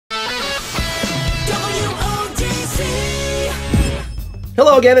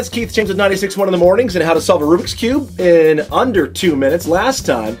Hello again, it's Keith James with 96.1 in the mornings and how to solve a Rubik's Cube in under 2 minutes. Last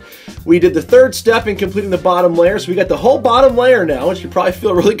time, we did the third step in completing the bottom layer, so we got the whole bottom layer now, which you probably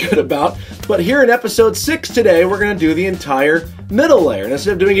feel really good about. But here in episode 6 today, we're going to do the entire middle layer. And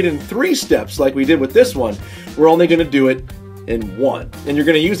instead of doing it in 3 steps like we did with this one, we're only going to do it in 1. And you're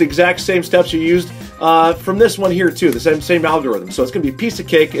going to use the exact same steps you used from this one here too, the same algorithm. So it's going to be a piece of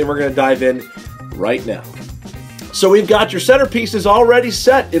cake, and we're going to dive in right now. So we've got your center pieces already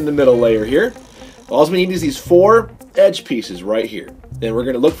set in the middle layer here. All we need is these 4 edge pieces right here. And we're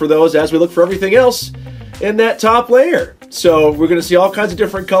going to look for those as we look for everything else in that top layer. So we're going to see all kinds of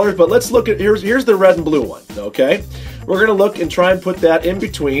different colors, but let's look at, here's the red and blue one, okay? We're going to look and try and put that in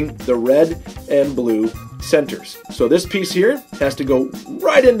between the red and blue centers. So this piece here has to go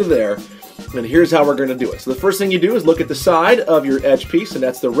right into there. And here's how we're going to do it. So the first thing you do is look at the side of your edge piece, and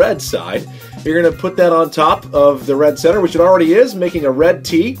that's the red side. You're going to put that on top of the red center, which it already is, making a red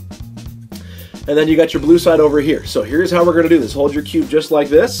T. And then you got your blue side over here. So here's how we're going to do this. Hold your cube just like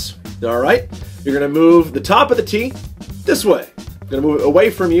this. All right. You're going to move the top of the T this way. You're going to move it away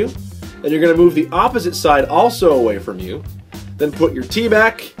from you. Then you're going to move the opposite side also away from you. Then put your T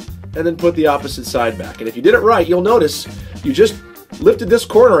back, and then put the opposite side back. And if you did it right, you'll notice you just lifted this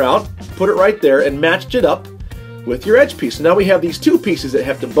corner out, put it right there, and matched it up with your edge piece. Now we have these 2 pieces that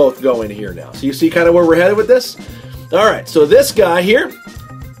have to both go in here now. So you see kind of where we're headed with this? All right, so this guy here,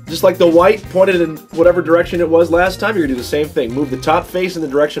 just like the white pointed in whatever direction it was last time, you're gonna do the same thing. Move the top face in the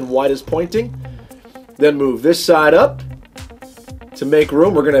direction white is pointing, then move this side up to make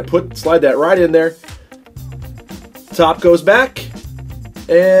room. We're gonna slide that right in there. Top goes back,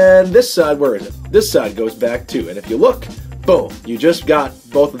 and this side, where is it? This side goes back too. And if you look, boom, you just got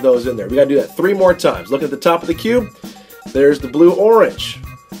both of those in there. We got to do that 3 more times. Look at the top of the cube. There's the blue-orange.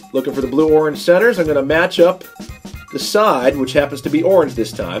 Looking for the blue-orange centers. I'm going to match up the side, which happens to be orange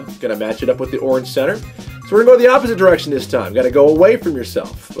this time. Going to match it up with the orange center. So we're going to go the opposite direction this time. Got to go away from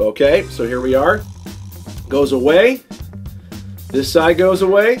yourself. Okay, so here we are. Goes away. This side goes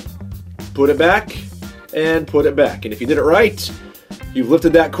away. Put it back, and put it back. And if you did it right, you've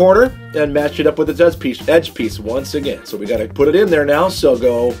lifted that corner and matched it up with its edge piece once again. So we got to put it in there now. So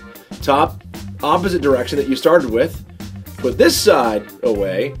go top, opposite direction that you started with. Put this side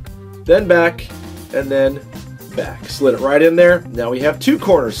away, then back, and then back. Slid it right in there. Now we have 2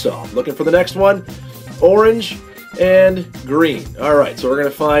 corners solved. Looking for the next one, orange and green. All right, so we're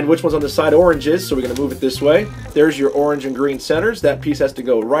going to find which one's on the side orange is. So we're going to move it this way. There's your orange and green centers. That piece has to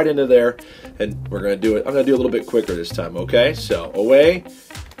go right into there, and we're going to do it. I'm going to do it a little bit quicker this time, okay? So away,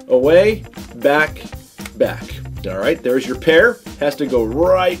 away, back, back. All right, there's your pair. Has to go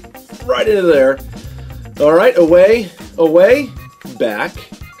right into there. All right, away, away, back,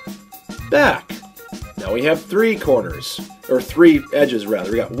 back. Now we have 3 corners, or 3 edges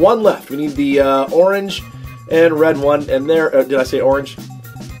rather. We got 1 left. We need the orange and red one, and there, did I say orange?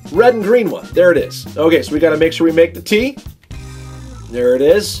 Red and green one. There it is. Okay, so we got to make sure we make the T. There it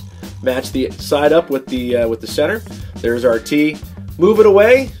is. Match the side up with the center. There's our T. Move it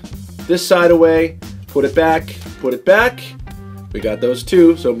away. This side away. Put it back. Put it back. We got those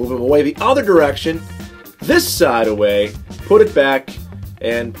 2. So move them away the other direction. This side away. Put it back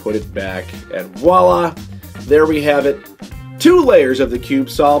and put it back. And voila! There we have it. 2 layers of the cube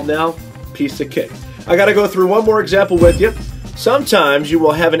solved now. Piece of cake. I got to go through one more example with you. Sometimes you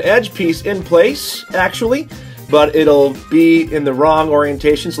will have an edge piece in place, actually, but it'll be in the wrong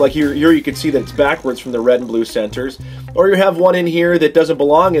orientation. So like here you can see that it's backwards from the red and blue centers. Or you have one in here that doesn't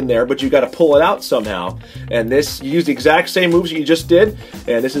belong in there, but you got to pull it out somehow. And this, you use the exact same moves that you just did,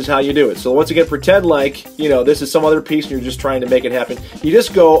 and this is how you do it. So once again, pretend like, you know, this is some other piece and you're just trying to make it happen. You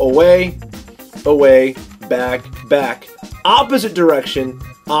just go away, away, back, back, opposite direction,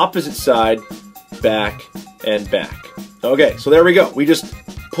 opposite side, back, and back. Okay, so there we go. We just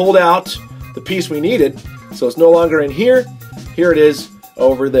pulled out the piece we needed, so it's no longer in here. Here it is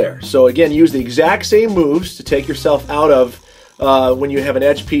over there. So again, use the exact same moves to take yourself out of when you have an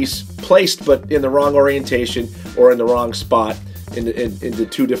edge piece placed but in the wrong orientation or in the wrong spot into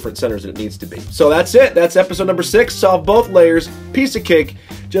 2 different centers that it needs to be. So that's it. That's episode number 6. Solve both layers. Piece of cake.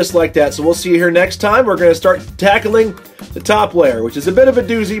 Just like that. So we'll see you here next time. We're going to start tackling the top layer, which is a bit of a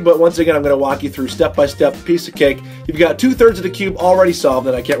doozy, but once again, I'm going to walk you through step by step, piece of cake. You've got 2/3 of the cube already solved,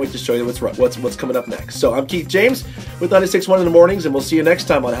 and I can't wait to show you what's coming up next. So I'm Keith James with 96.1 in the mornings, and we'll see you next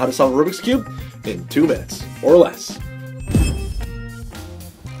time on how to solve a Rubik's Cube in 2 minutes or less.